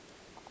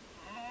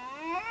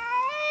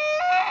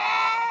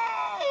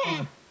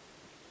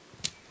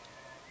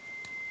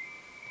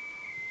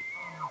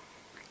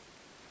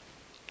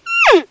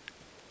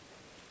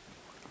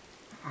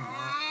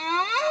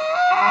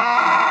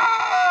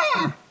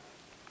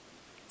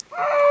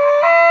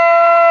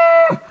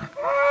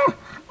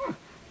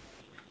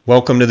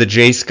Welcome to the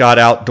J. Scott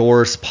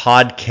Outdoors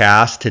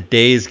podcast.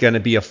 Today is going to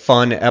be a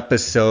fun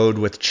episode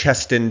with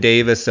Cheston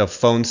Davis of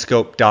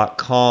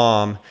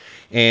Phoneskope.com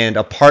and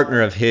a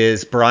partner of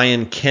his,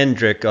 Brian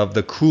Kendrick of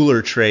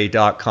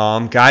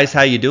thecoolertray.com. Guys,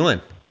 how you doing?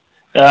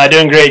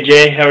 Doing great,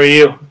 Jay. How are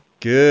you?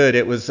 Good.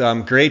 It was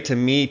great to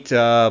meet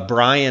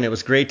Brian. It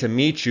was great to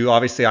meet you.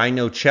 Obviously, I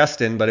know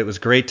Cheston, but it was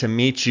great to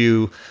meet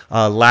you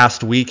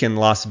last week in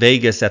Las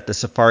Vegas at the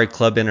Safari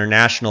Club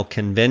International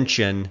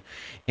Convention.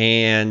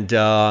 And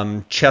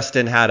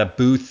Cheston had a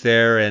booth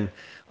there, and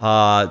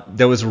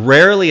there was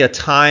rarely a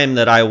time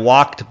that I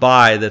walked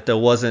by that there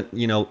wasn't,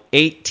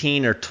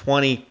 18 or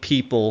 20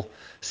 people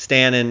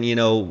standing,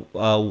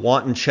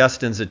 wanting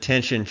Cheston's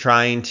attention,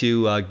 trying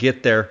to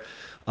get their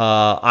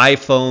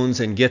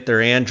iPhones and get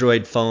their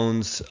Android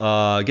phones,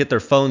 get their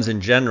phones in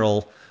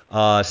general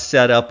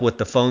set up with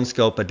the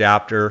PhoneSkope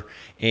adapter.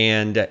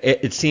 And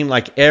it seemed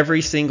like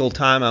every single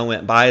time I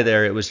went by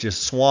there, it was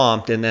just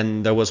swamped. And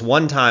then there was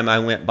one time I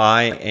went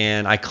by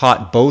and I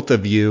caught both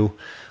of you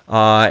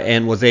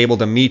and was able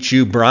to meet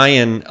you.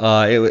 Brian,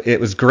 it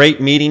was great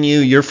meeting you.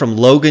 You're from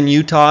Logan,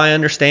 Utah, I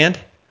understand?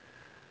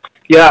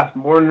 Yeah,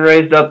 born and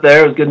raised up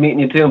there. It was good meeting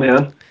you too,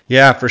 man.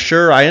 Yeah, for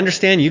sure. I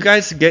understand you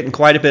guys are getting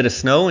quite a bit of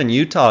snow in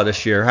Utah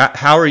this year.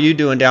 How are you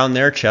doing down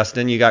there,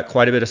 Cheston? You got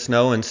quite a bit of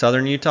snow in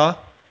southern Utah?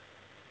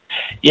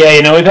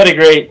 Yeah, we've had a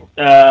great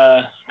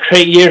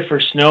year for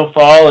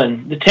snowfall,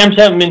 and the temps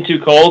haven't been too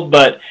cold,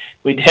 but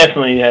we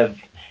definitely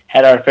have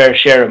had our fair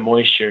share of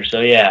moisture.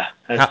 So yeah,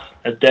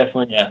 that's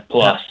definitely a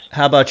plus.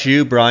 How about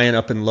you, Brian,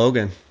 up in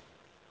Logan?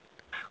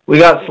 We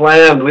got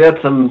slammed. We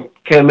had some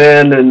come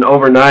in, and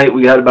overnight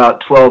we had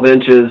about 12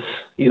 inches,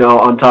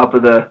 on top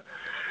of the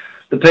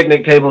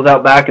picnic tables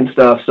out back and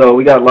stuff. So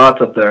we got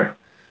lots up there.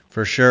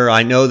 For sure.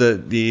 I know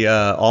that the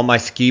all my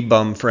ski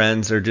bum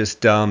friends are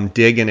just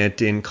digging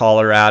it in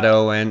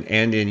Colorado and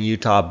in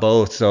Utah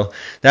both. So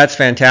that's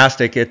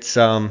fantastic. It's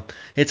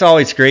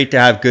always great to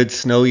have good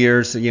snow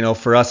years.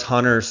 For us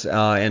hunters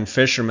and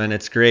fishermen,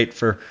 it's great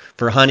for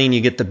hunting.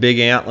 You get the big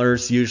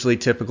antlers, usually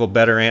typical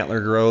better antler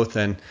growth,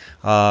 and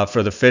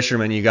for the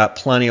fishermen, you got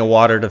plenty of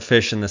water to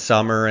fish in the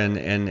summer,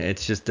 and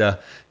it's just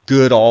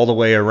good all the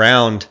way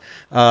around.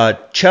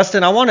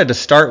 Cheston, I wanted to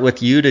start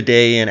with you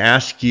today and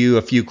ask you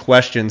a few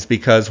questions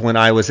because when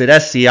I was at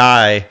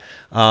SCI,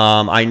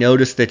 I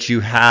noticed that you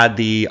had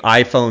the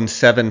iPhone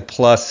 7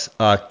 Plus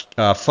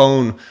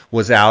phone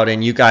was out,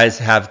 and you guys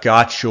have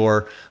got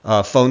your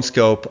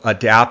PhoneSkope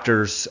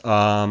adapters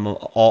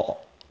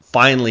all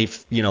finally,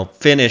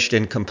 finished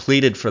and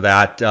completed for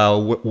that.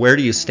 Where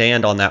do you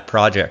stand on that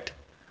project?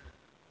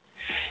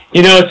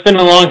 It's been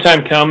a long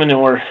time coming,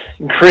 and we're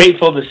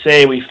grateful to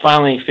say we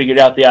finally figured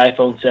out the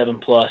iPhone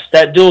 7 Plus.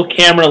 That dual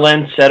camera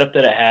lens setup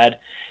that it had,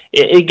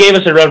 it gave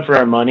us a run for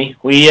our money.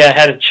 We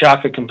had to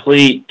chalk a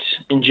complete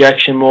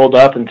injection mold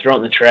up and throw it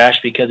in the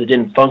trash because it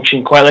didn't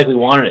function quite like we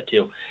wanted it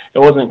to. It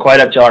wasn't quite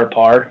up to our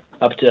par,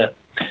 up to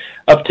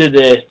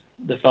the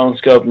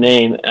PhoneSkope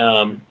name.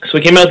 So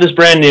we came out with this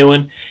brand new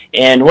one,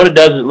 and what it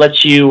does is it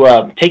lets you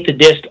take the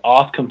disc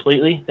off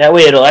completely. That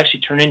way it'll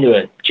actually turn into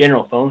a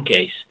general phone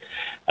case.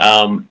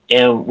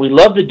 And we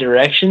love the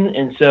direction,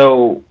 and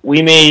so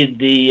we made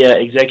the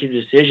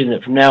executive decision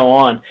that from now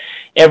on,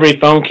 every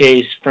phone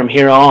case from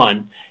here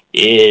on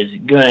is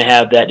going to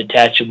have that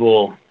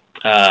detachable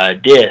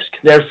disc.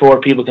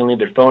 Therefore, people can leave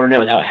their phone in it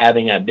without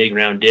having that big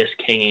round disc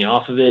hanging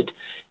off of it.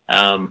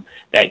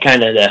 That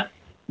kind of that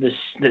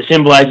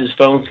symbolizes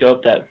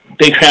PhoneSkope, that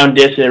big round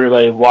disc that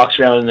everybody walks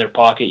around in their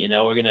pocket.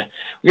 We're gonna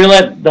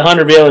let the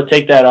hunter be able to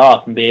take that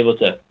off and be able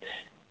to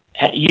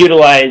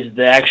utilize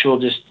the actual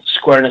just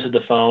squareness of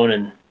the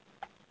phone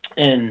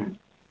and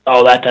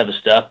all that type of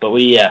stuff. But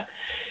we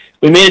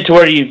made it to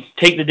where you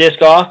take the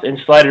disc off and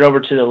slide it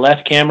over to the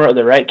left camera or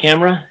the right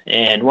camera,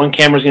 and one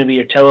camera is going to be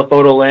your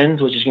telephoto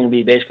lens, which is going to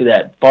be basically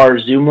that far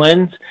zoom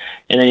lens,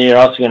 and then you're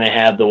also going to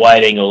have the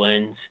wide angle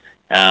lens.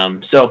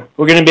 So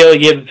we're going to be able to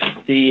give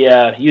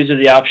the user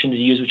the option to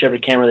use whichever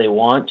camera they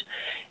want.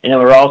 And then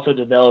we're also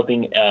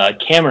developing a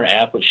camera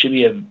app, which should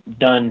be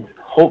done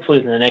hopefully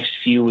in the next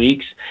few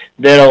weeks,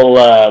 that'll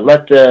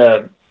let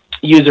the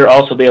user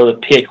also be able to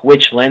pick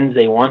which lens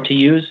they want to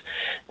use.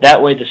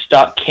 That way the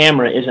stock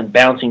camera isn't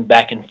bouncing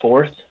back and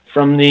forth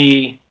from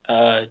the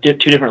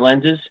two different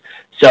lenses.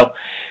 So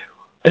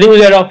I think we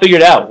got it all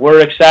figured out.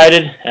 We're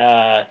excited.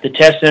 The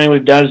testing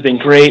we've done has been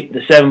great.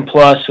 The 7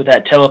 Plus with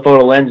that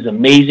telephoto lens is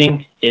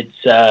amazing.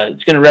 It's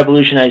going to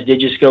revolutionize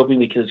digiscoping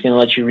because it's going to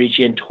let you reach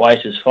in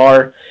twice as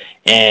far.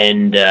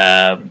 And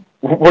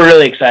we're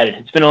really excited.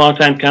 It's been a long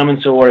time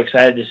coming, so we're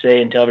excited to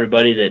say and tell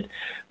everybody that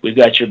we've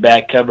got your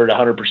back covered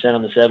 100%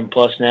 on the 7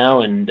 Plus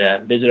now, and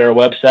visit our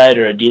website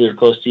or a dealer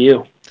close to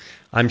you.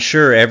 I'm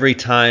sure every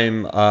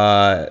time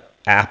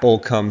Apple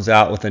comes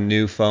out with a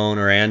new phone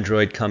or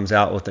Android comes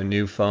out with a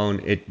new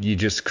phone, you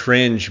just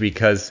cringe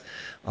because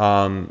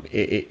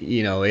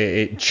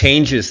it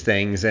changes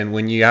things, and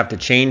when you have to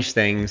change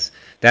things,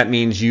 that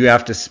means you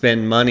have to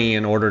spend money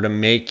in order to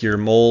make your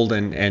mold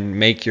and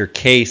make your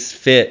case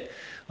fit.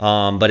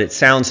 But it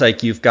sounds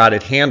like you've got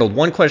it handled.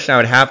 One question I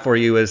would have for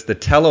you is the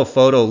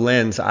telephoto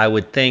lens, I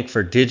would think,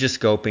 for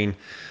digiscoping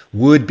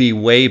would be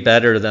way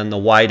better than the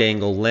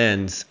wide-angle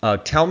lens.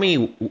 Tell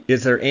me,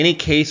 is there any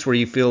case where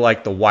you feel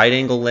like the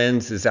wide-angle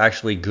lens is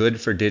actually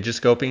good for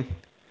digiscoping?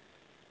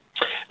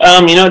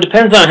 It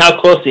depends on how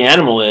close the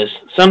animal is.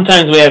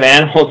 Sometimes we have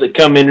animals that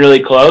come in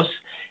really close,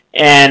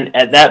 and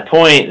at that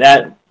point,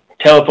 that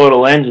telephoto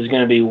lens is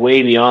going to be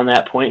way beyond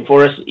that point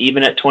for us,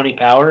 even at 20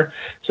 power.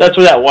 So that's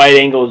where that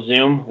wide-angle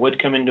zoom would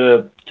come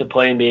into to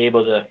play and be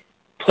able to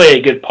play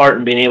a good part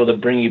in being able to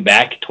bring you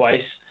back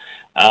twice.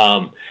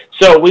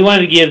 So we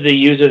wanted to give the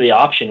user the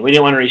option. We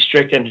didn't want to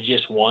restrict them to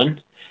just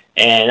one,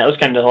 and that was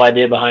kind of the whole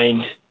idea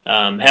behind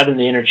having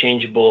the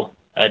interchangeable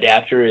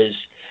adapter. Is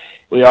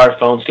we are a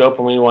phone scope,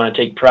 and we want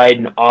to take pride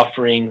in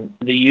offering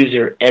the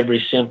user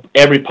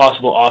every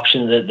possible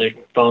option that their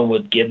phone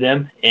would give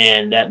them,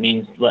 and that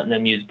means letting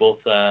them use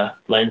both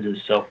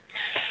lenses. So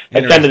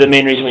that's kind of the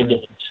main reason we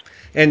did it.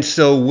 And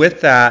so with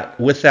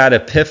that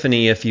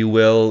epiphany, if you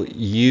will,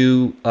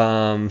 you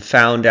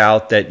found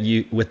out that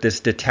with this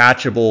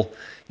detachable,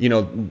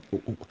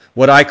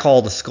 what I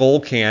call the skull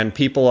can,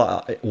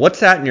 people, what's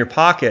that in your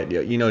pocket?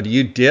 Do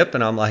you dip?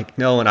 And I'm like,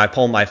 no. And I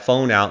pull my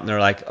phone out, and they're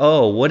like,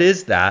 oh, what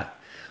is that?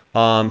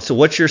 So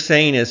what you're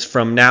saying is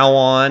from now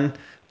on,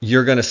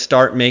 you're going to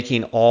start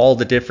making all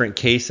the different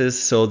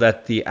cases so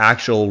that the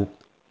actual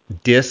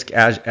disc,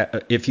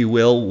 if you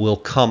will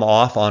come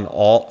off on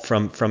all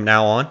from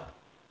now on?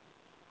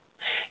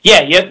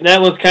 Yeah, yep. That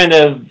was kind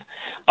of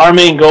our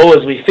main goal.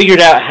 Is we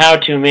figured out how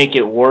to make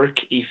it work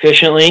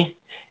efficiently,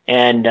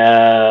 and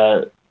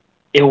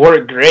it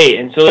worked great.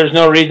 And so there's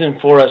no reason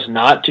for us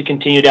not to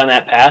continue down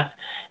that path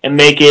and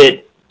make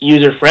it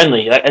user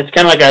friendly. It's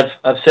kind of like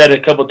I've said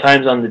a couple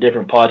times on the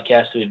different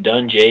podcasts we've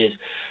done, Jay, is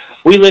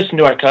we listen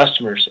to our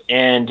customers,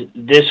 and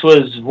this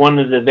was one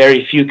of the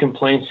very few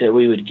complaints that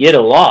we would get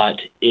a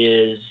lot,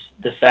 is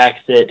the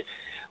fact that,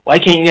 why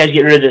can't you guys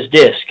get rid of this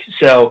disc?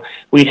 So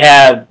we'd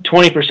have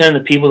 20% of the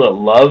people that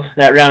love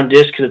that round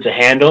disc because it's a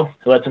handle.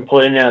 It lets them pull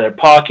it in and out of their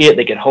pocket.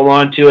 They can hold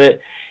on to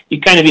it.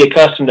 You kind of be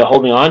accustomed to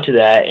holding on to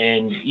that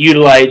and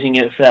utilizing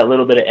it for that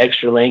little bit of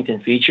extra length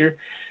and feature.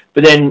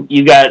 But then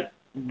you got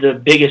the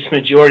biggest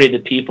majority of the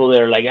people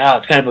that are like,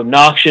 it's kind of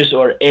obnoxious,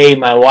 or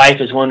my wife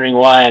is wondering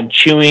why I'm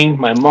chewing.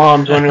 My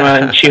mom's wondering why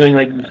I'm chewing,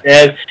 like you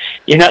said.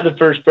 You're not the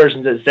first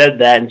person that said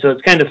that. And so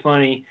it's kind of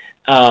funny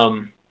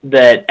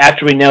that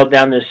after we nailed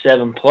down this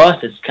 7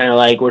 Plus, it's kind of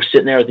like we're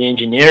sitting there with the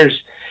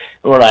engineers,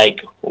 and we're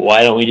like,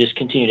 why don't we just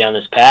continue down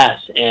this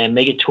path and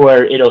make it to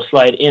where it'll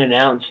slide in and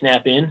out and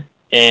snap in,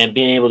 and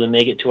being able to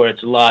make it to where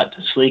it's a lot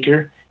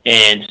sleeker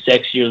and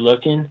sexier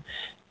looking.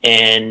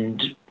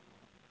 And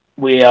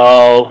we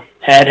all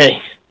had a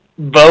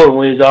vote, and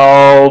we was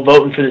all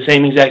voting for the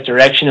same exact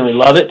direction, and we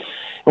love it,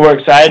 and we're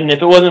excited. And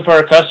if it wasn't for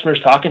our customers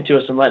talking to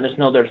us and letting us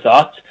know their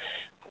thoughts,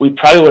 we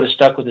probably would have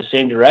stuck with the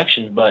same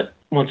direction. But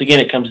once again,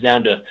 it comes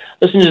down to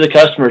listening to the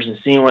customers and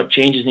seeing what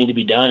changes need to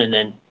be done, and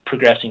then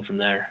progressing from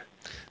there.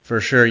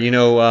 For sure.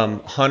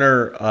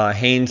 Hunter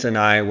Haynes and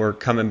I were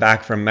coming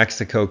back from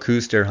Mexico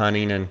Coues deer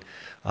hunting,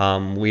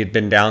 and we had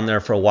been down there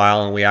for a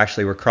while, and we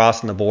actually were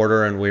crossing the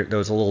border, and there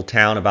was a little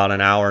town about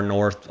an hour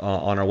north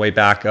on our way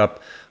back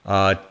up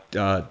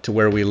to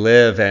where we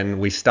live, and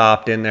we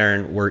stopped in there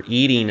and we're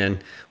eating,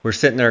 and we're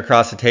sitting there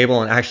across the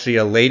table, and actually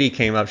a lady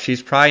came up.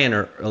 She's probably in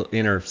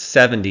her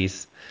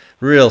 70s,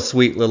 real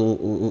sweet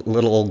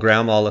little old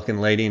grandma looking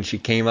lady, and she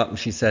came up and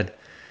she said,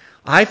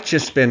 I've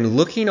just been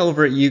looking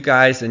over at you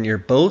guys, and you're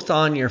both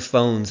on your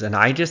phones, and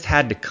I just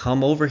had to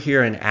come over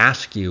here and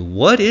ask you,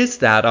 what is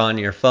that on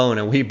your phone?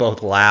 And we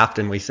both laughed,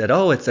 and we said,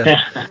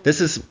 this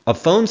is a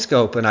phone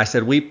scope. And I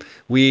said,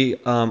 we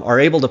are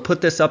able to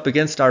put this up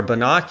against our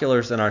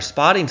binoculars and our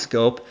spotting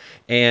scope.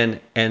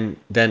 And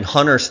then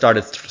Hunter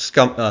started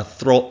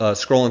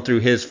scrolling through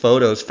his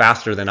photos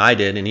faster than I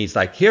did, and he's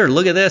like, here,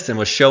 look at this, and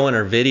was showing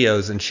her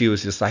videos, and she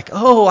was just like,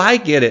 oh, I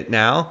get it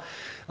now.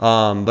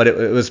 But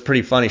it was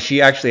pretty funny.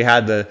 She actually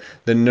had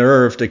the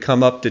nerve to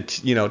come up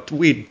to,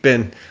 we'd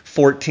been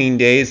 14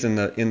 days in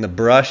the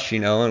brush,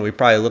 and we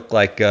probably looked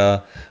like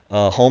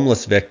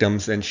homeless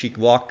victims. And she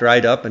walked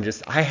right up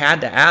and I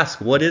had to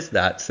ask, what is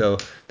that? So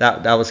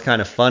that was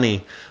kind of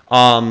funny.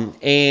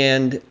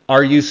 And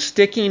are you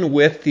sticking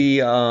with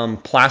the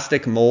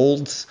plastic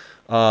molds?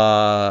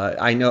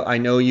 I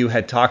know you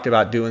had talked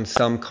about doing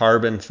some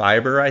carbon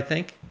fiber, I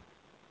think.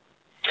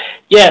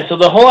 Yeah, so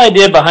the whole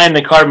idea behind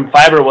the carbon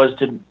fiber was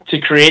to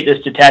create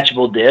this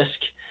detachable disc.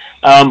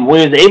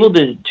 We was able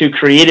to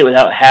create it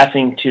without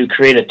having to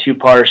create a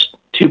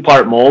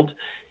two-part mold.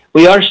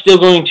 We are still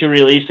going to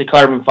release the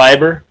carbon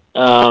fiber.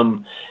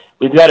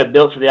 We've got it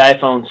built for the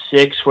iPhone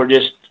 6. We're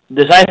just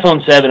this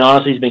iPhone 7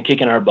 honestly has been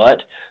kicking our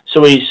butt.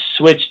 So we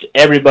switched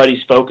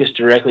everybody's focus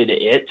directly to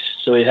it.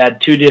 So we've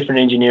had 2 different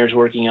engineers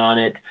working on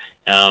it,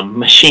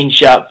 machine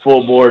shop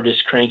full bore,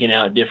 just cranking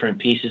out different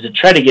pieces to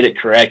try to get it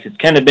correct. It's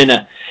kind of been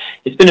a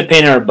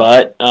pain in our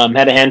butt.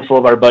 Had a handful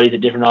of our buddies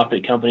at different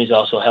optic companies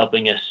also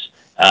helping us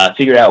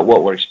figure out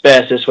what works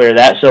best this way or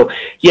that. So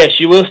yes,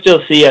 you will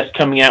still see us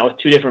coming out with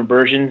 2 different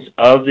versions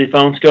of the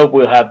phone scope.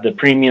 We'll have the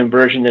premium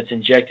version that's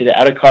injected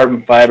out of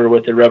carbon fiber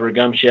with the rubber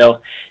gum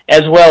shell,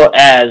 as well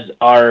as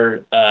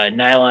our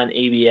nylon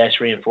ABS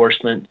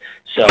reinforcement.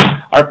 So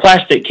our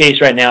plastic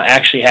case right now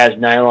actually has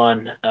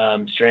nylon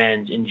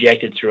strands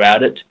injected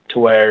throughout it to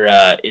where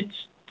it's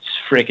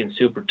freaking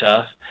super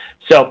tough.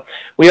 So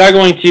we are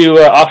going to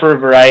offer a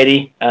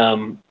variety,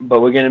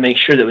 but we're going to make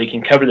sure that we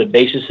can cover the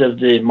basis of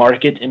the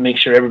market and make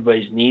sure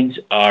everybody's needs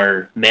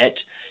are met,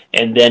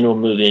 and then we'll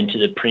move into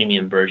the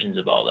premium versions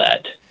of all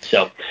that.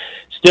 So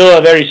still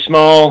a very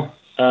small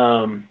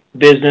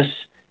business,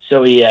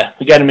 so we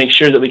got to make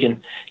sure that we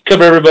can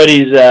cover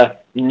everybody's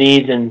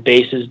needs and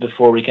bases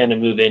before we kind of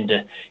move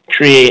into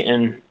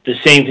creating the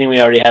same thing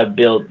we already have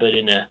built, but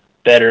in a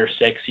better,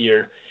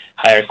 sexier,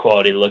 higher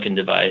quality looking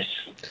device.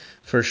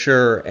 For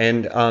sure.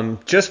 And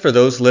just for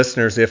those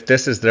listeners, if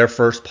this is their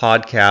first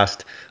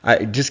podcast,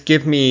 just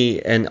give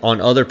me, and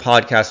on other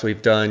podcasts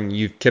we've done,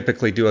 you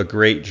typically do a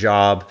great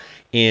job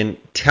in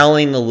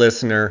telling the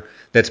listener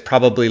that's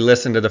probably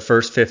listened to the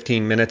first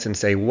 15 minutes and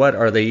say, what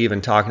are they even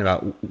talking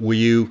about? Will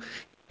you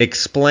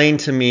explain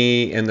to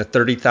me in the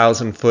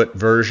 30,000 foot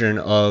version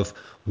of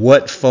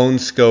what phone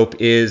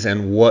scope is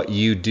and what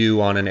you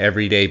do on an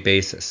everyday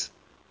basis?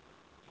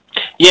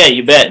 Yeah,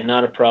 you bet.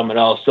 Not a problem at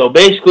all. So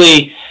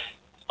basically,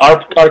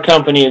 our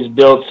company is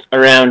built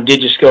around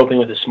digiscoping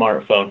with a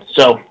smartphone.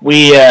 So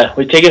we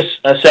take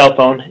a cell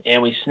phone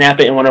and we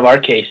snap it in one of our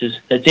cases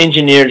that's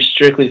engineered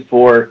strictly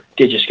for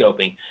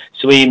digiscoping.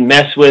 So we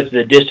mess with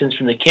the distance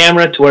from the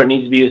camera to where it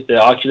needs to be with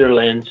the ocular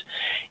lens,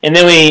 and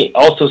then we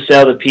also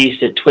sell the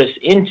piece that twists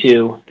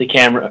into the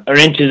camera or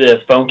into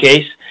the phone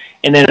case,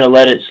 and then it'll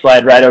let it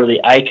slide right over the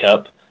eye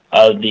cup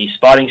of the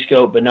spotting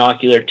scope,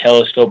 binocular,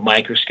 telescope,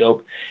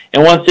 microscope.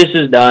 And once this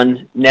is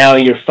done, now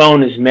your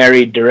phone is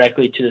married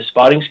directly to the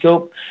spotting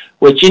scope,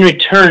 which in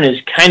return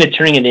is kind of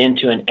turning it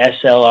into an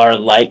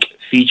SLR-like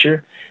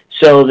feature,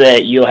 so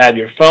that you'll have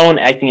your phone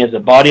acting as the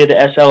body of the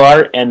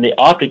SLR and the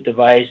optic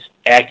device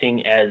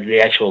acting as the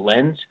actual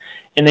lens.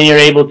 And then you're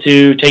able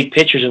to take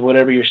pictures of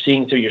whatever you're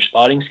seeing through your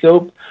spotting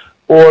scope,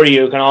 or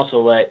you can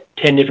also let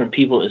 10 different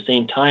people at the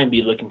same time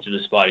be looking through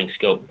the spotting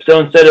scope. So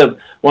instead of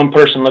one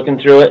person looking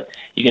through it,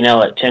 you can now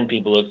let 10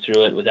 people look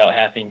through it without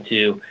having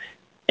to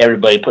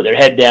everybody put their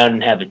head down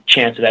and have a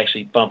chance of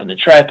actually bumping the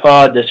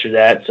tripod, this or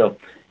that. So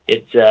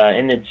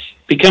it's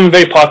becoming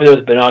very popular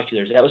with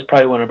binoculars. That was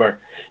probably one of our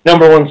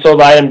number 1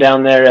 sold item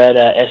down there at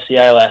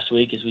SCI last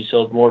week, is we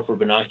sold more for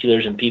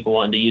binoculars and people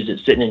wanting to use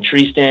it sitting in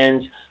tree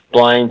stands,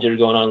 blinds, or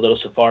going on little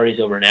safaris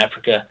over in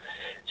Africa.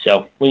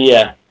 So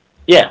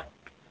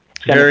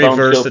very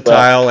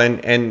versatile,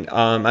 and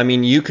I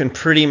mean, you can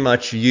pretty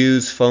much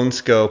use phone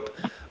scope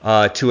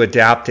to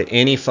adapt to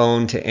any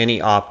phone, to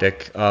any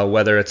optic,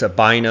 whether it's a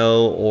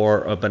bino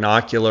or a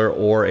binocular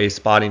or a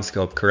spotting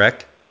scope,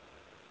 correct?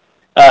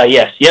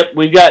 Yes. Yep.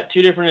 We've got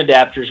 2 different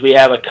adapters. We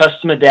have a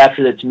custom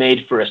adapter that's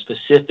made for a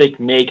specific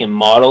make and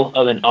model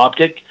of an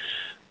optic,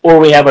 or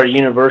we have our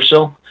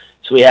universal.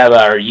 So we have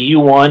our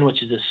U1,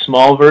 which is a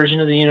small version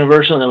of the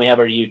universal, and then we have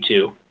our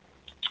U2.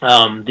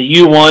 The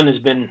U1 has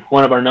been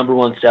one of our number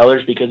 1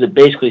 sellers because it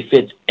basically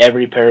fits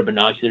every pair of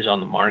binoculars on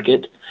the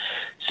market.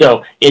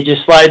 So it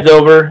just slides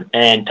over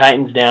and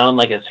tightens down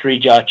like a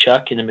 3-jaw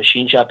chuck in the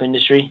machine shop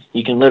industry.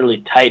 You can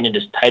literally tighten it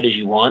as tight as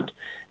you want.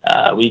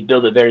 We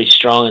build it very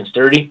strong and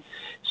sturdy.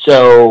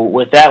 So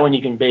with that one,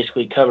 you can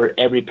basically cover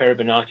every pair of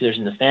binoculars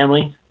in the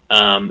family.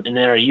 And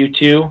then our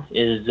U2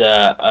 is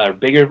a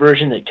bigger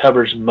version that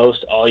covers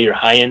most all your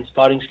high-end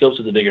spotting scopes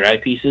with the bigger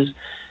eyepieces.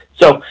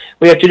 So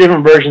we have 2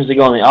 different versions to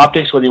go on the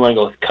optics, whether you want to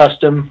go with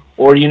custom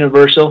or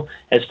universal.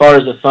 As far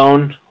as the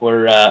phone,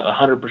 we're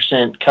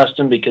 100%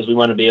 custom because we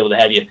want to be able to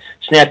have you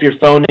snap your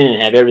phone in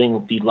and have everything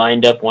be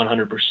lined up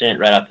 100%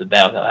 right off the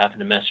bat without having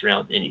to mess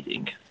around with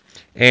anything.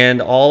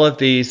 And all of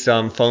these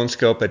phone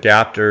scope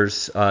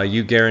adapters,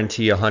 you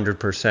guarantee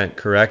 100%,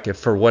 correct? If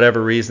for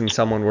whatever reason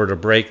someone were to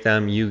break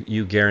them,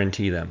 you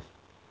guarantee them.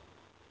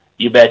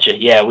 You betcha.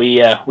 Yeah, we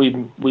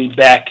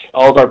back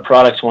all of our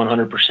products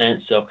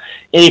 100%. So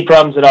any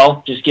problems at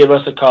all, just give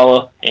us a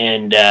call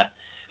and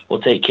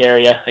we'll take care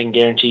of you. I can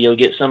guarantee you'll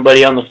get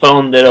somebody on the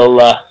phone that'll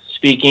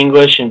speak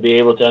English and be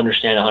able to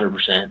understand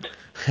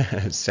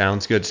 100%.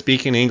 Sounds good.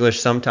 Speaking English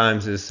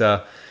sometimes is,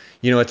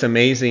 it's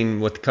amazing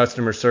with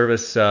customer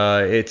service.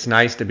 It's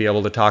nice to be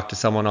able to talk to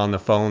someone on the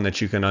phone that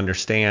you can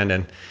understand,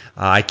 and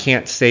I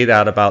can't say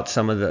that about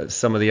some of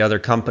the other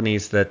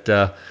companies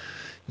that.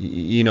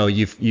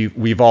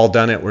 We've all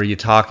done it where you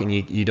talk and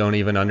you don't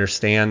even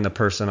understand the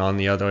person on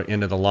the other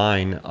end of the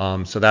line.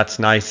 So that's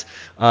nice.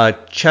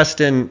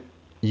 Cheston,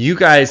 you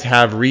guys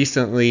have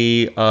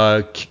recently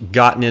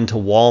gotten into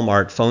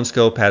Walmart.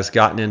 PhoneScope has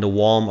gotten into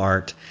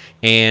Walmart,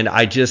 and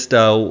I just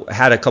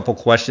had a couple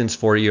questions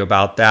for you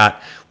about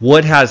that.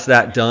 What has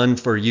that done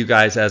for you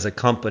guys as a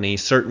company?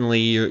 Certainly,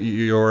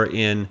 you're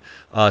in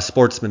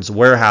Sportsman's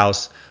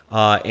Warehouse,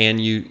 and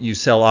you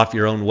sell off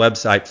your own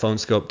website,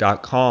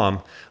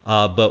 phonescope.com.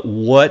 But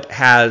what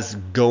has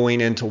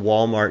going into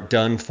Walmart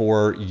done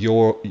for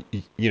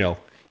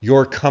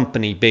your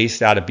company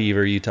based out of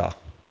Beaver, Utah?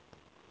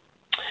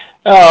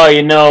 Oh,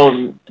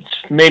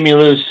 it's made me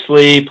lose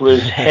sleep,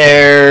 lose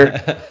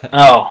hair.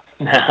 Oh,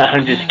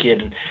 I'm just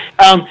kidding.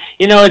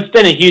 It's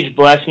been a huge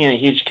blessing and a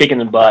huge kick in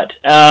the butt.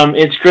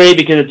 It's great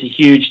because it's a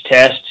huge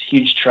test,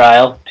 huge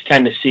trial to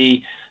kind of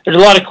see. There's a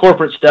lot of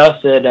corporate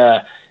stuff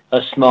that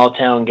us small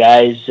town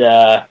guys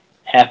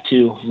have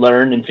to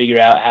learn and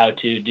figure out how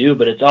to do,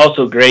 but it's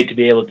also great to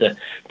be able to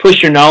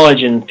push your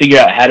knowledge and figure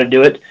out how to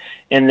do it,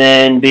 and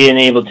then being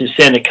able to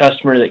send a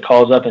customer that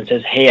calls up and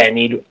says, hey, I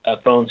need a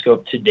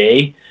PhoneScope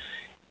today.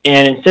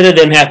 And instead of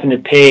them having to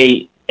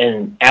pay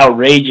an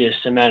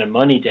outrageous amount of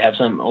money to have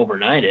something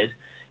overnighted,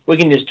 we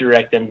can just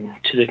direct them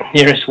to the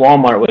nearest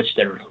Walmart, which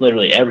they're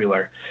literally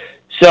everywhere.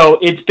 So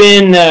it's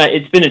been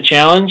a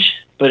challenge,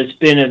 but it's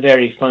been a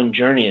very fun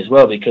journey as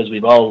well because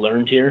we've all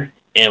learned here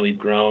and we've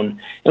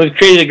grown and we've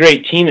created a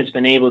great team that's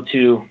been able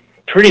to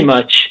pretty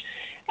much,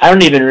 I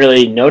don't even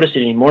really notice it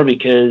anymore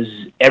because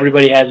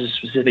everybody has a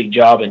specific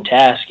job and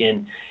task,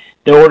 and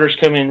the orders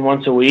come in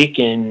once a week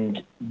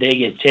and they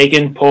get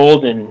taken,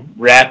 pulled, and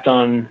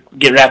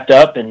get wrapped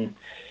up, and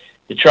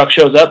the truck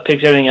shows up,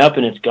 picks everything up,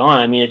 and it's gone.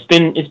 I mean, it's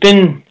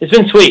been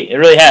sweet. It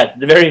really has.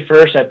 The very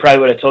first, I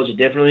probably would have told you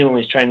differently when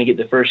we was trying to get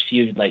the first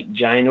few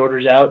giant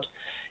orders out,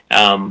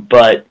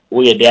 but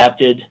we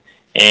adapted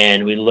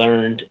and we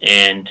learned,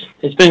 and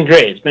it's been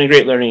great. It's been a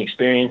great learning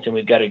experience, and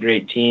we've got a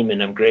great team,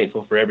 and I'm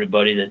grateful for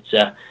everybody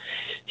that's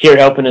here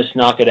helping us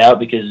knock it out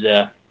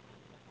because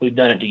we've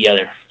done it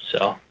together.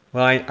 So.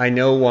 Well, I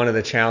know one of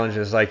the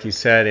challenges, like you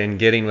said, in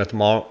getting with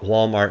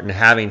Walmart and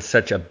having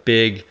such a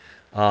big,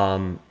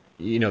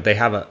 they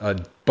have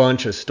a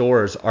bunch of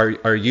stores.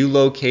 Are you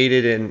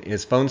located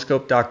is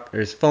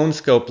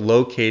PhoneScope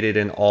located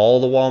in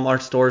all the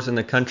Walmart stores in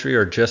the country,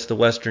 or just the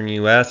Western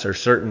U.S. or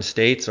certain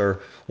states, or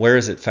where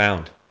is it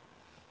found?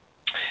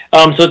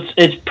 So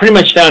it's pretty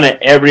much found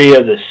at every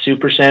of the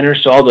super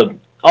centers. So all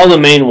the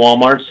main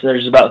Walmarts.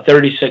 There's about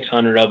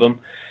 3,600 of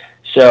them.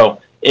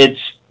 So it's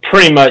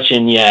pretty much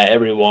in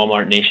every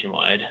Walmart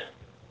nationwide.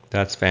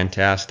 That's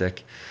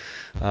fantastic.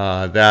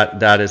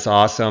 That is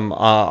awesome.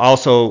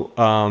 Also,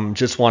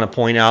 just want to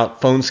point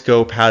out,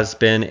 PhoneScope has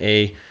been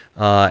a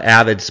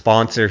avid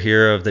sponsor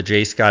here of the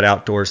J. Scott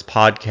Outdoors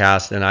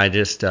podcast, and I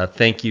just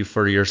thank you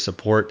for your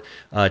support,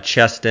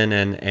 Cheston,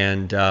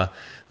 and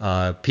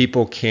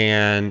people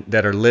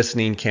that are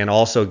listening can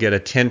also get a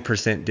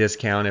 10%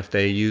 discount if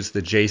they use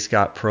the J.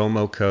 Scott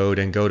promo code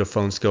and go to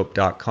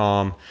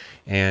phonescope.com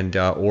and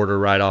order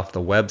right off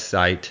the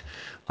website.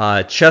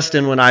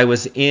 Cheston, when I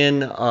was in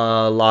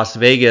Las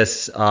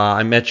Vegas,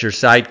 I met your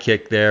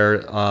sidekick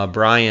there,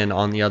 Brian,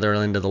 on the other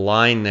end of the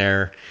line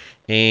there,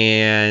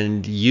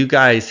 and you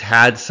guys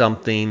had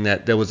something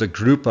that there was a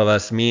group of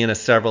us, me and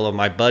several of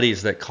my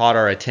buddies, that caught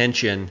our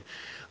attention,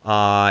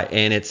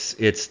 and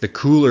it's the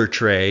cooler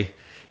tray.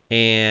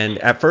 And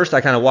at first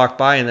I kind of walked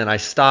by and then I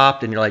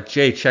stopped, and you're like,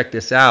 Jay, check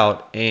this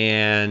out.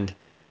 And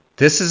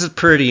this is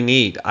pretty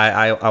neat.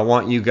 I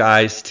want you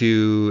guys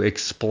to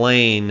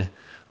explain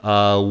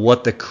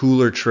what the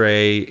cooler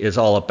tray is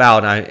all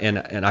about.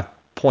 And I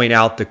point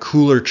out the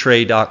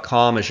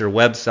coolertray.com is your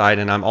website,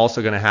 and I'm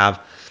also going to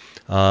have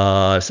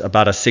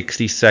about a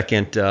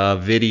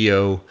 60-second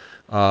video,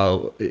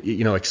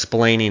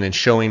 explaining and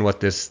showing what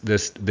this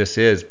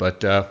is.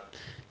 But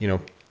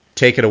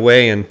take it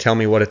away and tell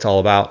me what it's all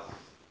about.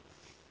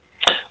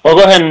 Well,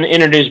 go ahead and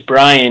introduce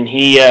Brian.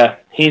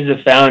 He's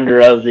the founder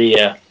of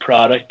the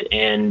product,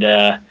 and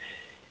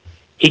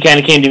he kind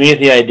of came to me with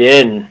the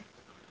idea, and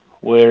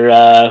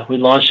we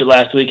launched it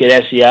last week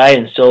at SEI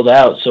and sold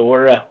out. So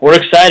we're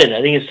excited.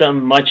 I think it's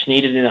something much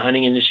needed in the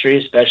hunting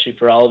industry, especially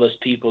for all of us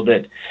people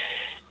that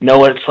know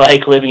what it's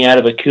like living out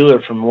of a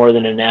cooler for more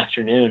than an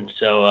afternoon.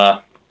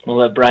 So we'll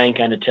let Brian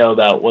kind of tell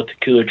about what the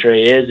cooler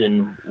tray is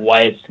and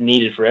why it's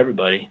needed for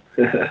everybody.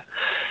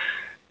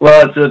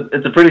 Well,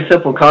 it's a pretty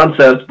simple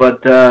concept,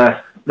 but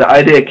the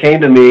idea came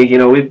to me.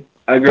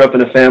 I grew up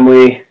in a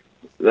family,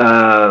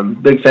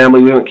 big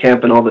family. We went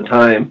camping all the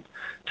time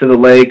to the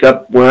lake.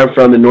 Up where I'm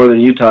from in northern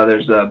Utah,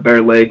 there's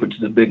Bear Lake, which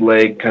is a big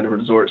lake, kind of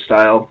resort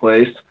style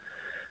place.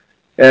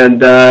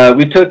 And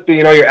we took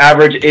your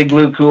average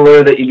igloo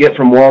cooler that you get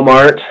from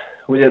Walmart.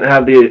 We didn't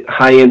have the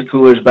high-end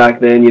coolers back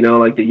then,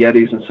 like the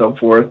Yetis and so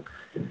forth.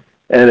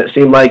 And it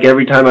seemed like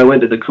every time I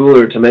went to the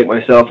cooler to make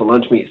myself a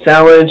lunch meat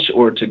sandwich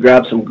or to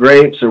grab some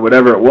grapes or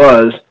whatever it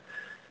was,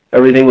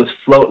 everything was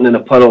floating in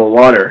a puddle of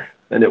water.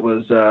 And it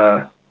was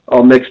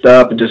all mixed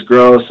up and just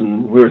gross.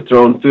 And we were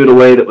throwing food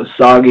away that was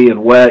soggy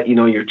and wet,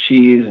 your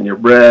cheese and your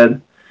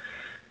bread.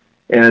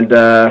 And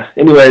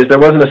anyways, there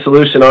wasn't a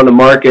solution on the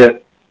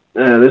market.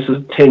 This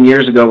was 10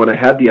 years ago when I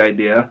had the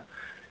idea.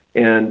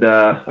 And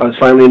I was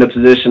finally in a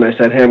position. I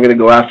said, hey, I'm going to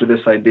go after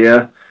this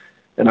idea.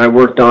 And I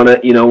worked on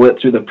it, went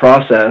through the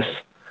process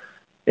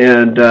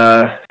and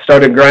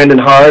started grinding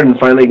hard and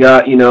finally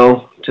got,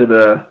 to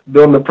the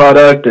building the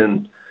product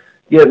and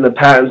getting the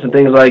patents and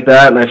things like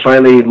that. And I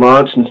finally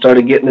launched and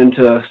started getting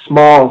into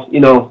small,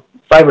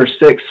 5 or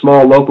 6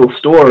 small local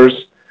stores,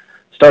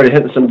 started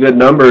hitting some good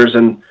numbers.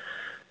 And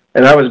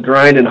I was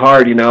grinding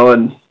hard, and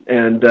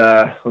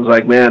I was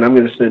like, man, I'm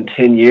going to spend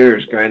 10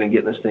 years grinding,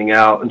 getting this thing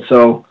out. And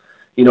so,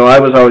 I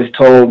was always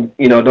told,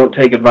 don't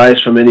take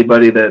advice from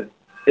anybody that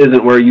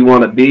isn't where you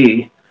want to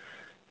be.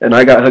 And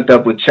I got hooked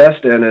up with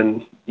Cheston,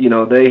 and,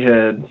 they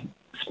had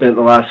spent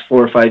the last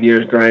 4 or 5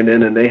 years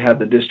grinding, and they had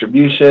the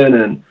distribution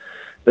and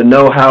the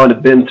know-how and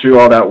have been through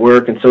all that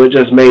work. And so it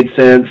just made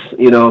sense,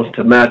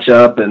 to match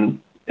up and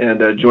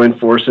join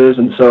forces.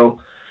 And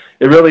so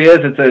it really is.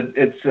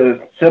 It's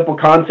a simple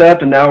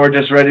concept, and now we're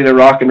just ready to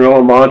rock and roll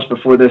and launch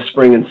before this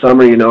spring and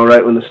summer,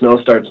 right when the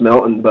snow starts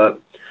melting. But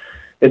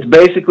it's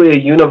basically a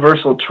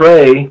universal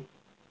tray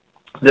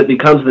that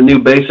becomes the new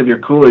base of your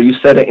cooler. You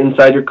set it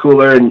inside your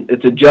cooler, and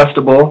it's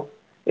adjustable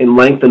in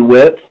length and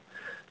width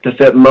to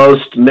fit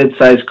most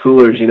mid-sized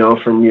coolers,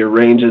 from your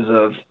ranges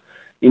of,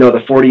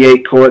 the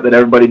 48 quart that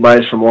everybody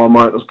buys from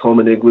Walmart, those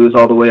Coleman Igloos,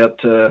 all the way up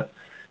to,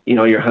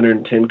 your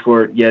 110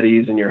 quart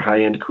Yetis and your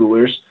high-end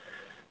coolers.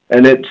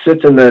 And it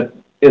sits in the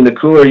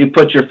cooler. You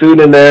put your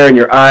food in there and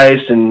your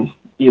ice and,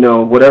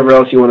 whatever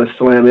else you want to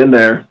slam in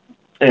there.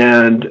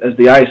 And as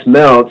the ice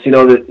melts,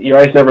 that your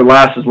ice never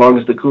lasts as long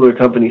as the cooler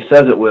company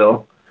says it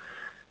will.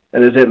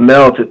 And as it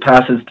melts, it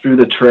passes through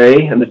the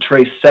tray, and the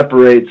tray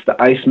separates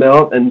the ice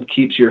melt and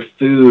keeps your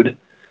food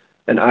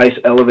and ice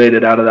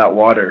elevated out of that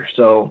water.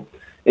 So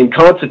in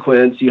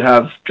consequence, you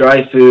have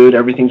dry food,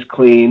 everything's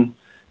clean,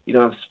 you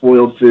don't have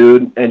spoiled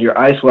food, and your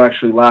ice will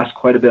actually last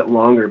quite a bit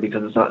longer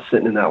because it's not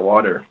sitting in that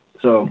water.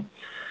 So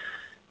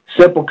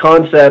simple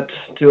concept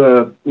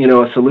to a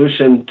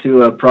solution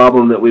to a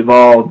problem that we've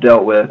all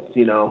dealt with,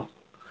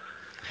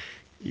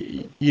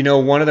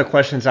 One of the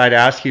questions I'd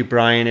ask you,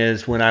 Brian,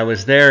 is when I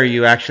was there,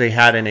 you actually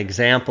had an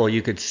example.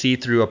 You could see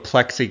through a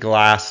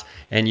plexiglass,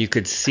 and you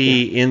could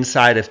see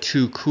inside of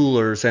 2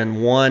 coolers,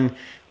 and one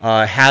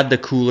had the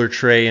cooler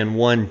tray and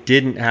one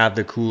didn't have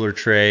the cooler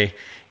tray.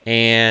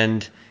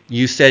 And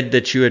you said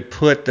that you had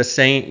put the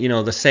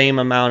same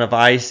amount of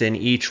ice in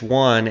each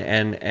one,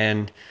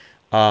 and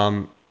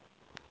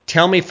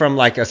tell me from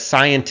like a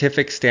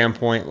scientific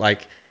standpoint,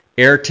 like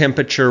air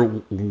temperature,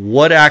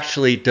 what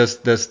actually does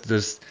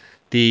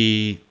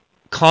the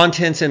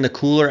contents in the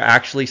cooler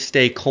actually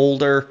stay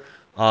colder?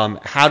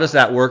 How does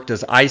that work?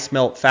 Does ice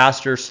melt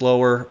faster,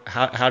 slower?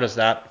 How does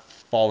that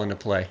fall into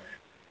play?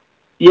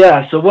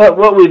 Yeah, so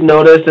what we've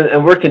noticed,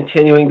 and we're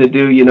continuing to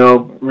do,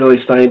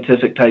 really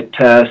scientific type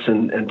tests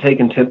and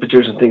taking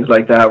temperatures and things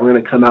like that. We're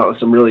going to come out with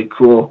some really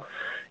cool,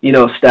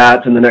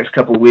 stats in the next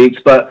couple of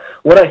weeks. But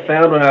what I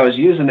found when I was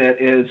using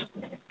it is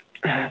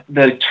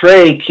the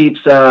tray keeps,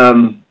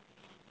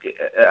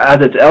 as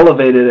it's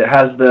elevated, it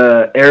has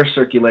the air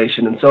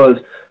circulation. And so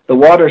as the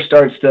water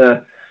starts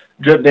to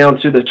drip down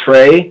through the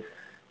tray,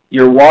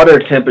 your water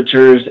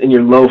temperatures in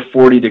your low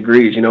 40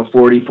 degrees,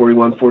 40,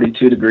 41,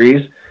 42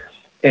 degrees.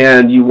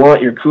 And you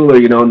want your cooler,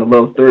 in the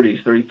low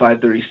 30s,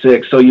 35,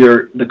 36. So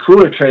the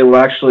cooler tray will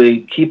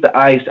actually keep the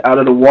ice out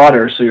of the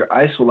water, so your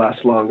ice will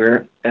last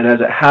longer. And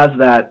as it has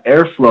that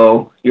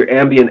airflow, your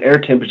ambient air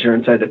temperature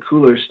inside the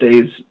cooler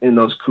stays in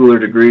those cooler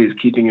degrees,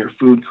 keeping your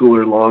food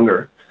cooler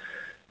longer.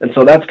 And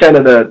so that's kind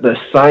of the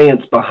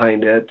science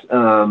behind it.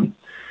 That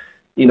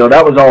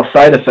was all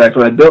side effect.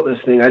 When I built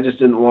this thing, I just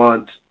didn't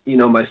want,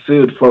 my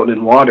food floating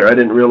in water. I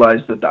didn't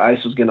realize that the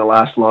ice was going to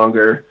last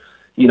longer,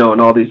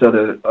 and all these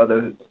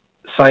other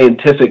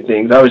scientific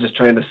things. I was just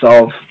trying to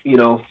solve,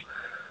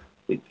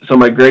 so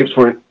my grapes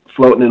weren't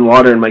floating in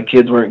water and my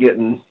kids weren't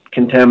getting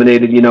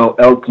contaminated,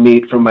 elk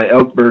meat from my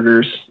elk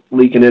burgers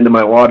leaking into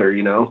my water,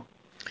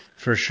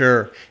 For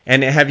sure.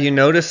 And have you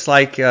noticed,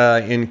 like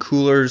in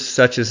coolers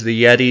such as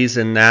the Yetis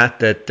and that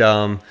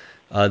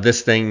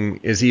this thing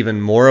is even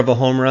more of a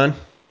home run?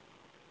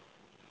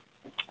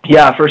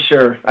 Yeah, for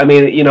sure. I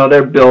mean,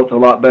 they're built a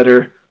lot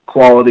better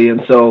quality,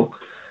 and so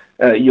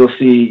you'll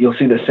see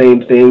the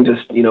same thing,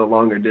 just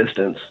longer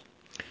distance.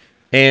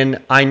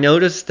 And I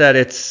noticed that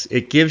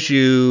it gives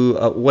you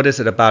what is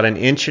it, about 1.5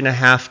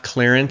 inches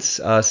clearance,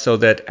 so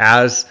that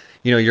as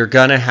you're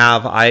gonna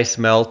have ice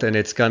melt and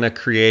it's gonna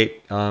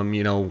create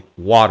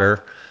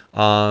water.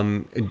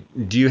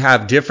 Do you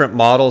have different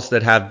models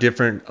that have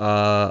different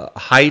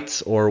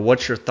heights, or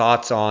what's your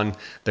thoughts on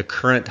the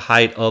current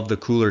height of the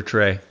cooler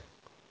tray?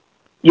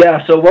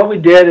 Yeah, so what we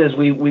did is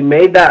we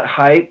made that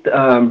height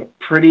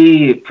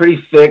pretty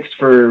fixed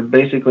for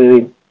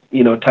basically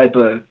type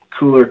of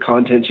cooler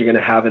content you're going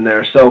to have in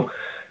there. So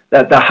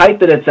that the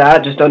height that it's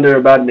at, just under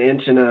about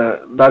between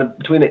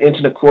 1.25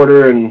 inches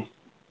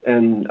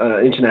and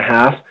 1.5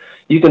 inches,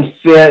 you can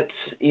fit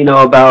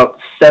about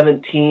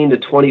 17 to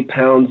 20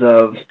 pounds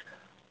of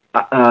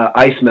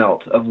ice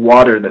melt, of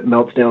water that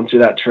melts down through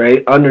that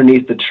tray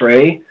underneath the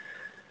tray,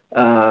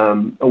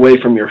 away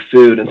from your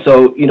food. And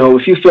so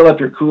if you fill up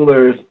your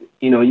cooler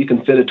you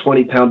can fit a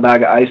 20-pound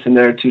bag of ice in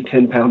there, 2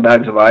 10-pound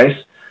bags of ice.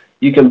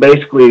 You can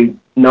basically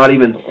not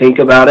even think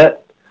about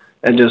it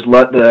and just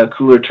let the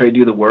cooler tray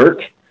do the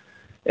work,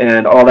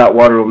 and all that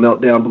water will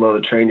melt down below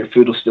the tray and your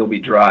food will still be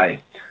dry.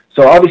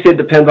 So obviously it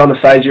depends on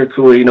the size of your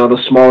cooler.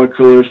 The smaller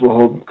coolers will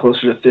hold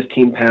closer to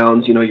 15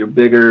 pounds. Your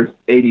bigger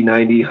 80,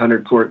 90,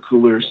 100-quart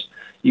coolers,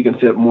 you can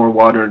fit more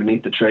water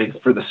underneath the tray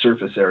for the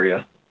surface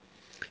area.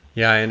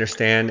 Yeah, I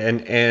understand.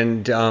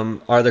 And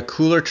are the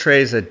cooler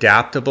trays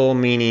adaptable,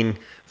 meaning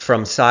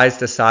from size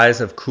to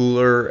size of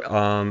cooler?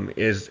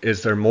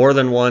 Is there more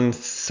than one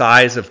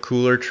size of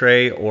cooler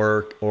tray,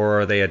 or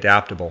are they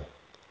adaptable?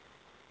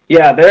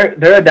 Yeah,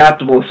 they're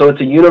adaptable. So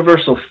it's a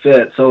universal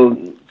fit. So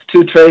it's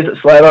 2 trays that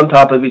slide on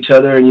top of each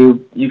other,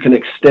 and you can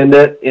extend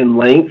it in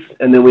length.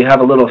 And then we have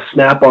a little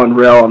snap-on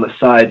rail on the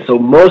side. So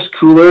most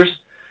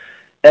coolers,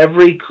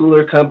 every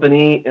cooler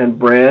company and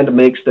brand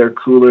makes their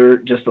cooler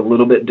just a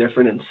little bit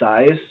different in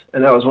size,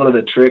 and that was one of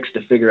the tricks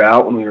to figure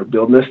out when we were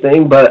building this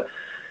thing. But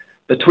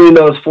between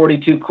those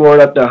 42 quart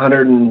up to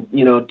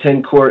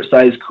 110 quart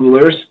size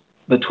coolers,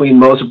 between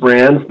most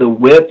brands, the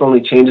width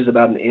only changes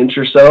about an inch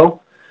or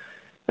so,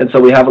 and so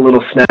we have a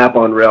little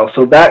snap-on rail.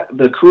 So that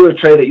the cooler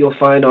tray that you'll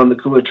find on the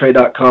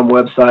coolertray.com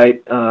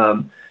website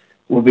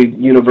will be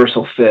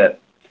universal fit.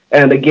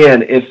 And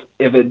again, if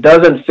it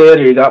doesn't fit,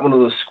 or you got one of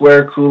those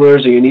square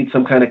coolers, or you need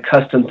some kind of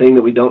custom thing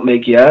that we don't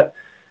make yet,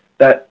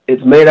 that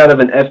it's made out of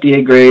an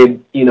FDA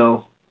grade,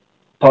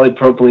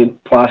 polypropylene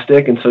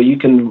plastic, and so you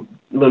can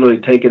literally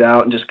take it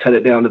out and just cut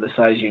it down to the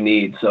size you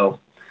need. So.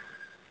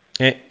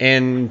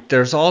 And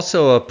there's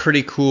also a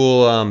pretty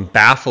cool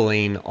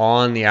baffling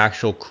on the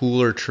actual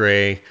cooler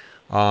tray.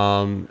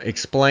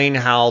 Explain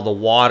how the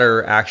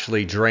water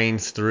actually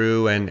drains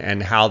through,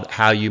 and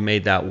how you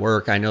made that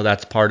work. I know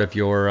that's part of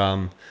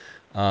your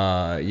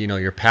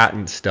your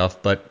patent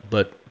stuff, but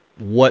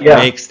what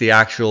makes the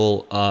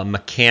actual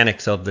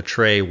mechanics of the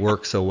tray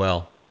work so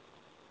well?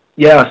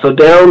 Yeah, so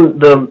down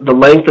the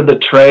length of the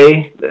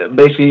tray,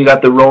 basically you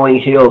got the rolling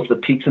hills, the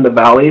peaks and the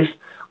valleys,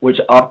 which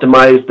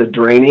optimize the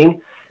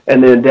draining.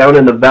 And then down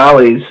in the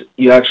valleys,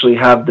 you actually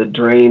have the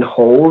drain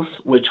holes,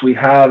 which we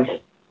have,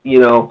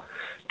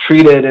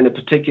 treated in a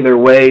particular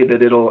way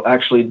that it'll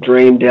actually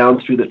drain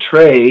down through the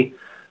tray,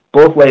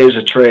 both layers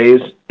of trays,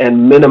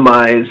 and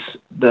minimize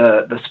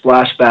the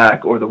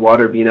splashback or the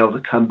water being able to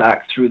come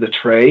back through the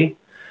tray.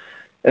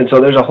 And so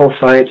there's a whole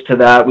science to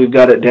that. We've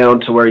got it down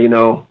to where,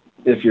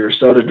 if you're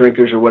soda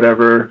drinkers or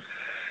whatever,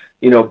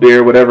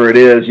 beer, whatever it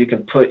is, you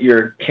can put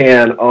your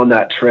can on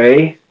that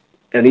tray,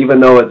 and even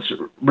though it's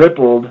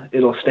rippled,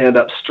 it'll stand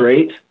up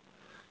straight,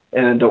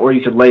 or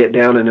you could lay it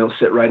down and it'll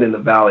sit right in the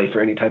valley for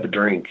any type of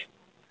drink.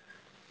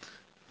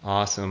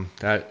 Awesome.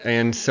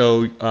 And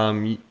so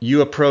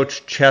you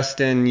approached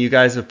Cheston, you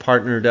guys have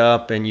partnered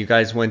up, and you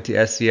guys went to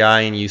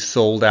SCI and you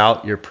sold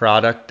out your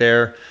product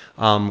there.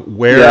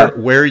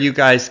 Where are you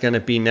guys going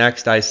to be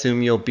next? I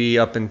assume you'll be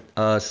up in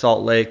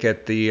Salt Lake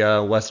at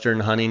the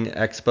Western Hunting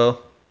Expo?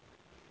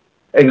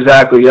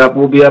 Exactly, yep.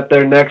 We'll be up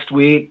there next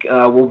week.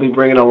 We'll be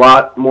bringing a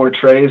lot more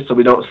trays so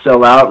we don't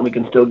sell out, and we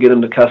can still get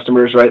them to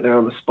customers right there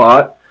on the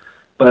spot.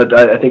 But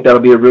I think that'll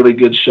be a really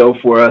good show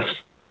for us.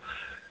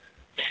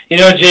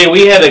 Jay,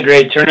 we had a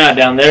great turnout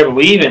down there, but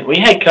we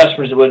had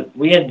customers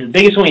the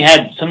biggest one we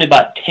had, something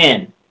about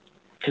 10.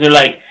 Because they're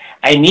like,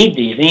 I need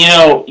these.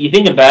 And you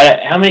think about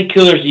it, how many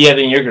coolers do you have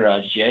in your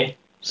garage, Jay?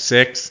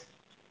 6.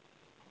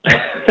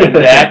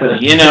 Exactly.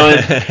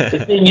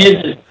 The thing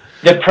is,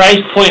 the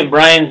price point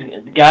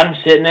Brian's got them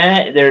sitting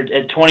at, they're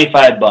at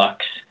 $25.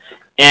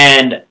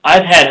 And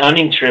I've had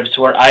hunting trips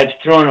where I've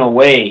thrown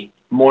away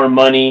more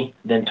money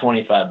than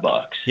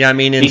 $25. Yeah, I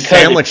mean, in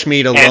sandwich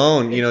meat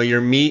alone,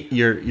 your meat,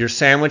 your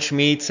sandwich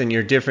meats, and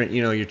your different,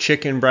 your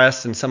chicken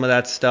breasts and some of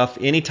that stuff,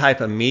 any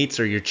type of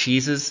meats or your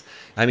cheeses.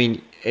 I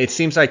mean, it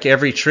seems like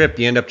every trip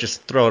you end up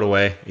just throw it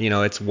away.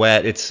 It's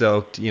wet, it's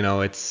soaked,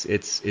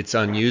 it's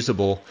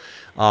unusable.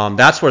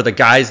 That's where the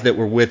guys that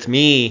were with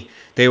me,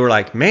 they were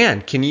like,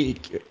 man, can you,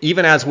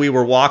 even as we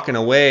were walking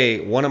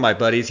away, one of my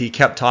buddies, he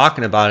kept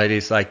talking about it.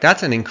 He's like,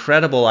 that's an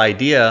incredible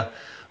idea.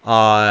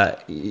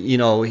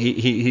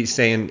 He's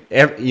saying,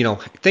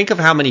 think of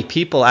how many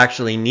people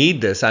actually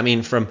need this. I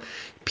mean, from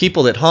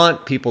people that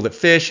hunt, people that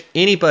fish,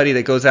 anybody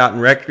that goes out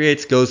and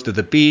recreates, goes to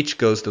the beach,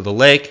 goes to the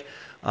lake,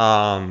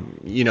 going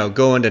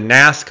to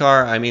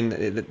NASCAR. I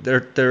mean,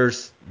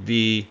 there's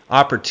the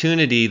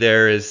opportunity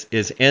there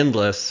is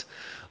endless.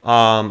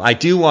 I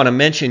do want to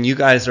mention you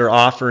guys are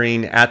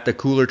offering at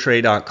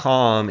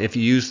thecoolertray.com, if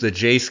you use the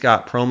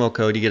JScott promo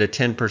code, you get a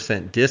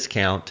 10%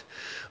 discount.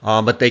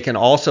 But they can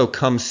also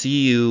come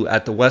see you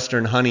at the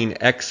Western Hunting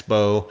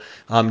Expo.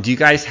 Do you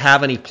guys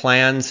have any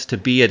plans to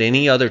be at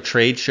any other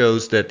trade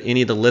shows that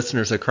any of the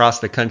listeners across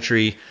the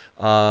country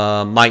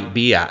might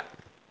be at?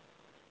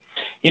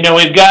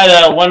 We've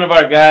got one of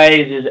our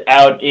guys is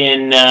out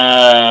in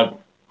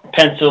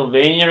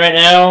Pennsylvania right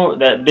now,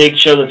 that big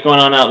show that's going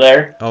on out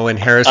there. Oh, in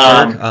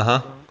Harrisburg?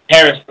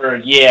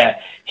 Harrisburg,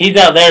 yeah. He's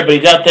out there, but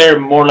he's out there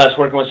more or less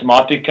working with some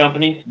optic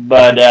companies.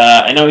 But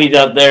I know he's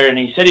out there, and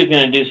he said he was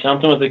going to do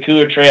something with the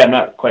cooler tray. I'm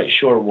not quite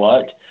sure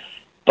what.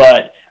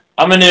 But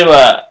I'm going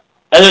to,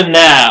 other than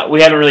that,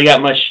 we haven't really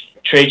got much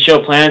trade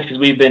show plans because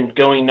we've been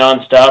going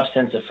nonstop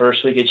since the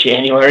first week of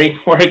January.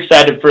 We're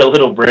excited for a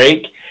little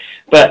break.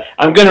 But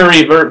I'm going to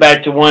revert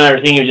back to one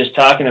other thing you were just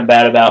talking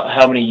about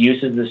how many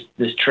uses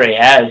this tray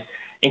has.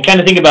 And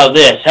kind of think about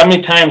this. How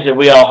many times have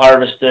we all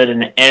harvested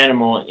an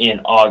animal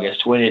in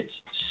August when it's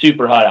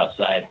super hot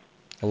outside?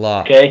 A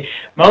lot. Okay?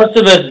 Most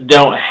of us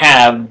don't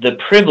have the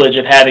privilege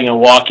of having a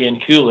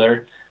walk-in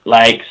cooler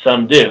like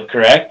some do,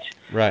 correct?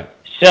 Right.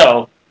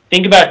 So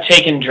think about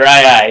taking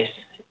dry ice,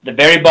 the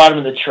very bottom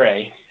of the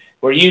tray.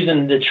 We're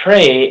using the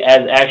tray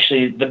as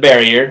actually the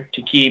barrier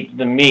to keep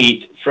the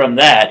meat from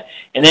that.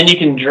 And then you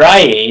can dry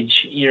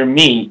age your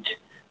meat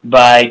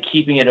by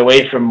keeping it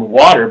away from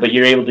water, but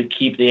you're able to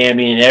keep the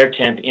ambient air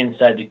temp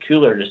inside the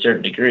cooler to a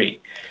certain degree.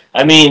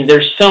 I mean,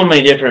 there's so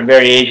many different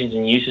variations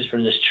and uses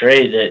for this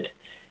tray that,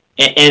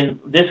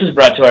 and this was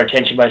brought to our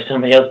attention by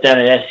somebody else down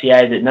at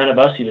SCI that none of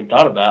us even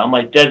thought about. I'm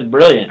like, that's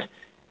brilliant.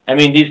 I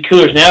mean, these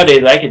coolers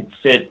nowadays, I could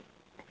fit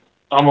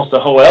almost a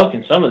whole elk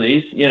in some of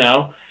these, you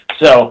know.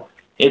 So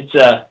it's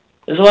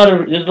there's a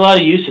lot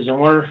of uses, and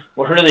we're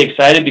really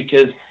excited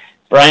because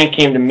Brian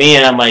came to me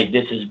and I'm like,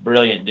 this is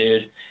brilliant,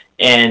 dude.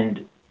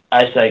 And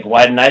I was like,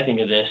 why didn't I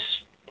think of this?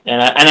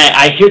 And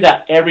I hear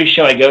that every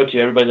show I go to.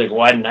 Everybody's like,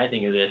 why didn't I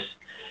think of this?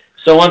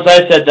 So once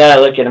I said that,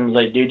 I look at him and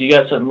was like, dude, you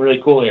got something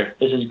really cool here.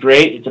 This is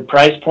great. It's a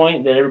price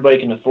point that everybody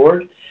can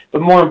afford.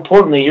 But more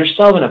importantly, you're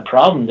solving a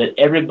problem that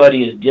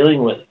everybody is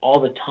dealing with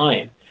all the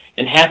time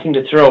and having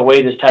to throw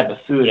away this type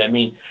of food. I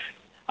mean,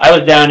 I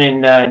was down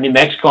in New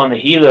Mexico on the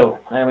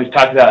Hilo, and we've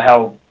talked about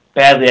how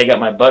badly I got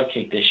my butt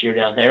kicked this year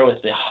down there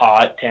with the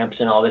hot temps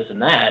and all this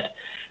and that.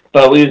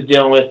 But we was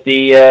dealing with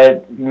the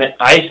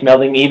ice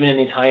melting even in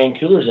these high-end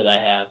coolers that I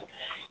have.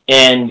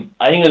 And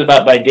I think it was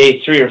about by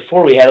day 3 or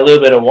 4 we had a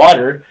little bit of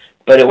water,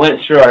 but it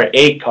went through our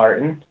egg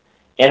carton.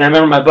 And I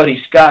remember my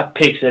buddy Scott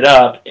picks it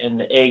up, and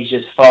the eggs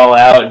just fall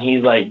out, and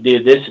he's like,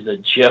 dude, this is a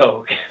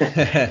joke.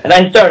 And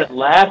I started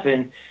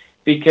laughing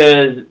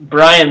because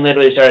Brian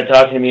literally started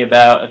talking to me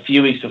about a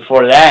few weeks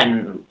before that,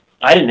 and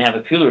I didn't have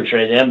a cooler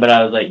tray then, but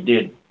I was like,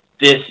 dude,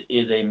 this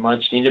is a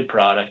much-needed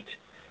product,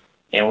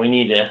 and I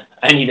need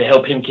to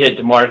help him get it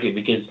to market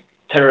because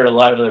there are a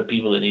lot of other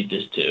people that need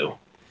this too.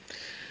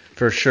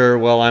 For sure.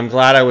 Well, I'm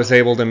glad I was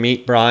able to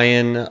meet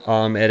Brian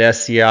at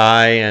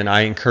SCI, and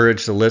I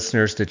encourage the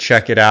listeners to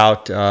check it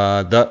out,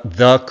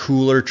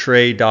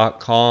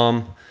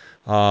 thecoolertray.com.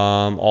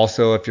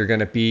 Also, if you're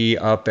going to be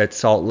up at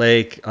Salt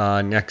Lake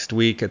next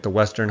week at the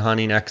Western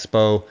Hunting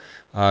Expo,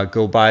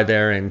 go by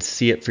there and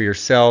see it for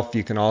yourself.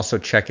 You can also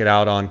check it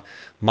out on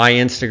my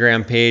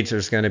Instagram page.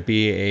 There's going to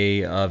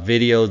be a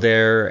video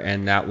there,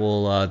 and that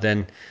will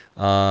then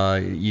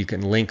you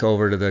can link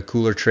over to the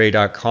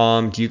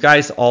coolertray.com. Do you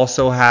guys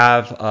also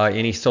have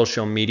any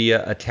social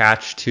media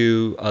attached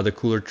to the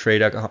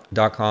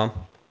coolertray.com?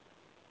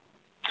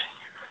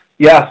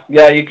 Yeah,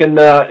 you can.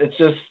 It's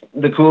just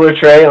the Cooler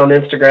Tray on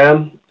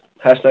Instagram,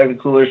 hashtag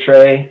the Cooler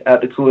Tray,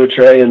 at the Cooler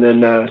Tray, and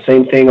then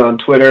same thing on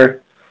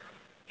Twitter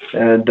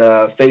and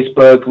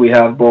Facebook. We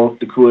have both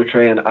the Cooler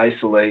Tray and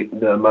Isolate,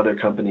 the mother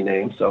company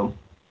name. So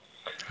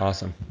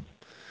awesome.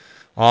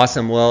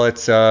 Well,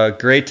 it's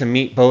great to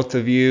meet both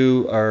of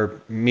you,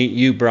 or meet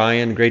you,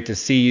 Brian. Great to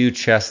see you,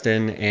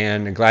 Cheston,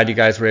 and I'm glad you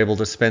guys were able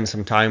to spend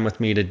some time with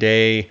me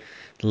today.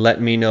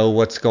 Let me know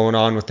what's going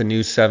on with the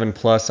new 7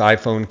 Plus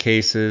iPhone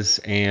cases,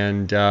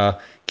 and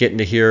getting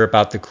to hear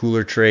about the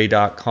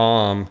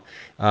coolertray.com.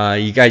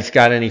 You guys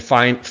got any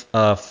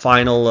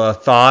final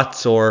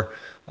thoughts or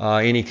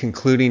any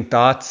concluding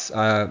thoughts?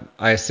 I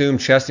assume,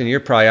 Cheston, you're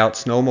probably out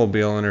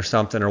snowmobiling or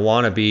something, or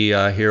want to be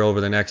here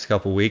over the next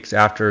couple weeks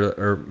after,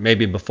 or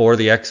maybe before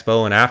the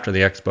expo and after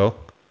the expo.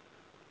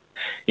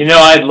 You know,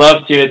 I'd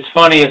love to. It's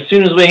funny. As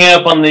soon as we hang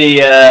up on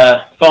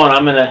the phone,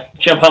 I'm going to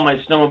jump on my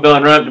snowmobile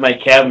and run up to my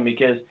cabin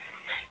because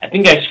I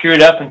think I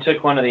screwed up and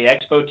took one of the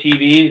Expo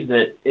TVs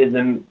that is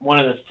in one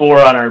of the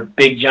 4 on our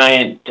big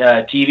giant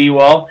TV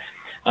wall.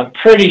 I'm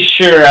pretty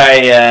sure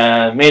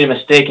I made a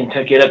mistake and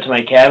took it up to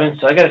my cabin,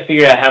 so I got to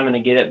figure out how I'm going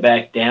to get it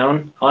back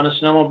down on a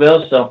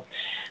snowmobile. So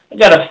I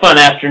got a fun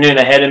afternoon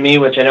ahead of me,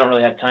 which I don't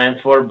really have time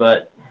for,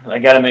 but I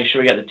got to make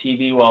sure we got the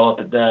TV wall up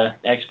at the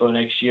Expo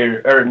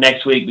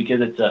next week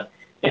because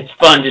it's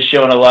fun just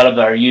showing a lot of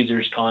our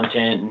users'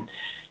 content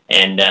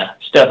and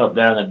stuff up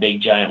there on the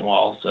big giant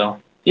wall. So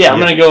yeah, I'm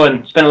going to go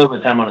and spend a little bit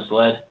of time on a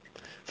sled.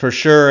 For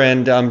sure,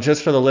 and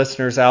just for the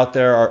listeners out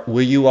there,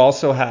 will you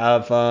also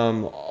have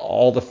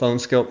all the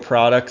PhoneScope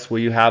products? Will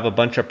you have a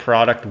bunch of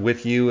product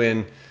with you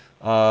in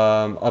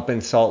up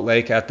in Salt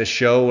Lake at the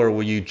show, or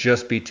will you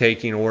just be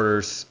taking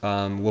orders?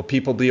 Will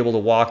people be able to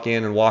walk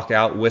in and walk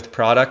out with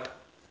product?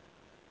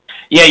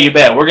 Yeah, you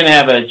bet. We're going to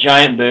have a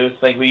giant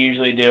booth like we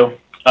usually do.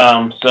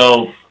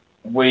 So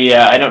we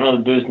I don't know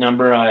the booth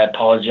number. I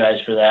apologize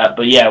for that.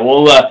 But yeah,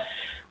 we'll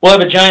have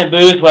a giant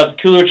booth. We'll have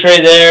the Cooler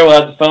Tray there. We'll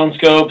have the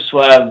PhoneScopes.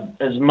 We'll have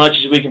as much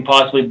as we can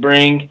possibly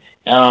bring,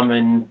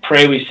 and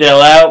pray we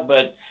sell out.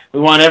 But we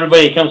want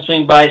everybody to come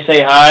swing by,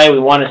 say hi. We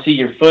want to see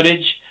your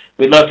footage.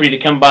 we'd love for you to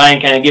come by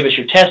and kind of give us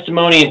your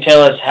testimony and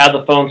tell us how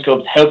the phone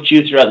scope's helped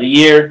you throughout the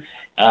year.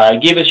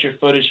 Give us your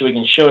footage so we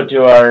can show it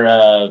to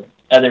our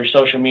other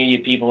social media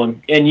people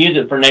and use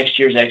it for next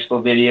year's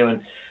expo video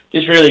and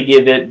just really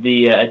give it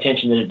the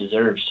attention that it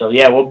deserves. So,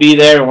 yeah, we'll be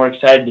there, and we're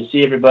excited to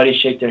see everybody,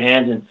 shake their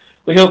hands, and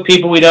we hope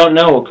people we don't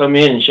know will come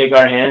in and shake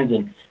our hands,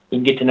 and we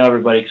can get to know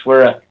everybody because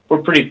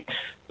we're pretty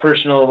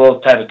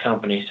personal type of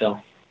company. So.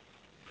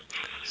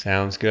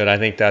 Sounds good. I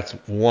think that's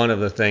one of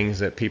the things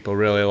that people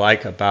really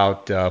like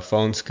about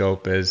Phone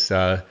Skope is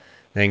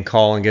they can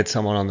call and get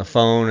someone on the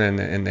phone,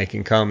 and they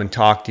can come and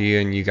talk to you,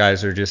 and you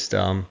guys are just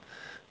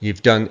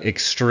you've done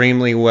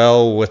extremely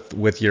well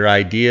with your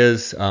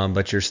ideas,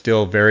 but you're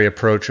still very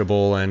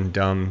approachable,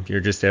 and you're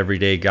just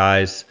everyday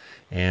guys.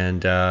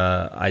 And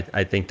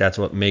I think that's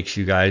what makes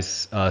you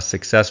guys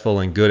successful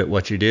and good at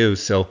what you do.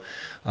 So,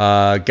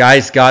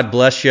 guys, God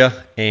bless you.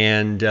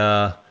 And,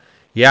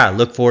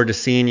 look forward to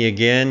seeing you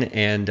again.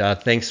 And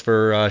thanks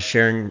for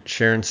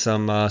sharing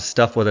some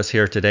stuff with us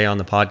here today on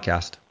the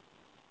podcast.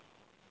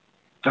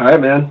 All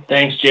right, man.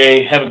 Thanks,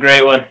 Jay. Have a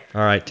great one.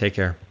 All right, take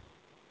care.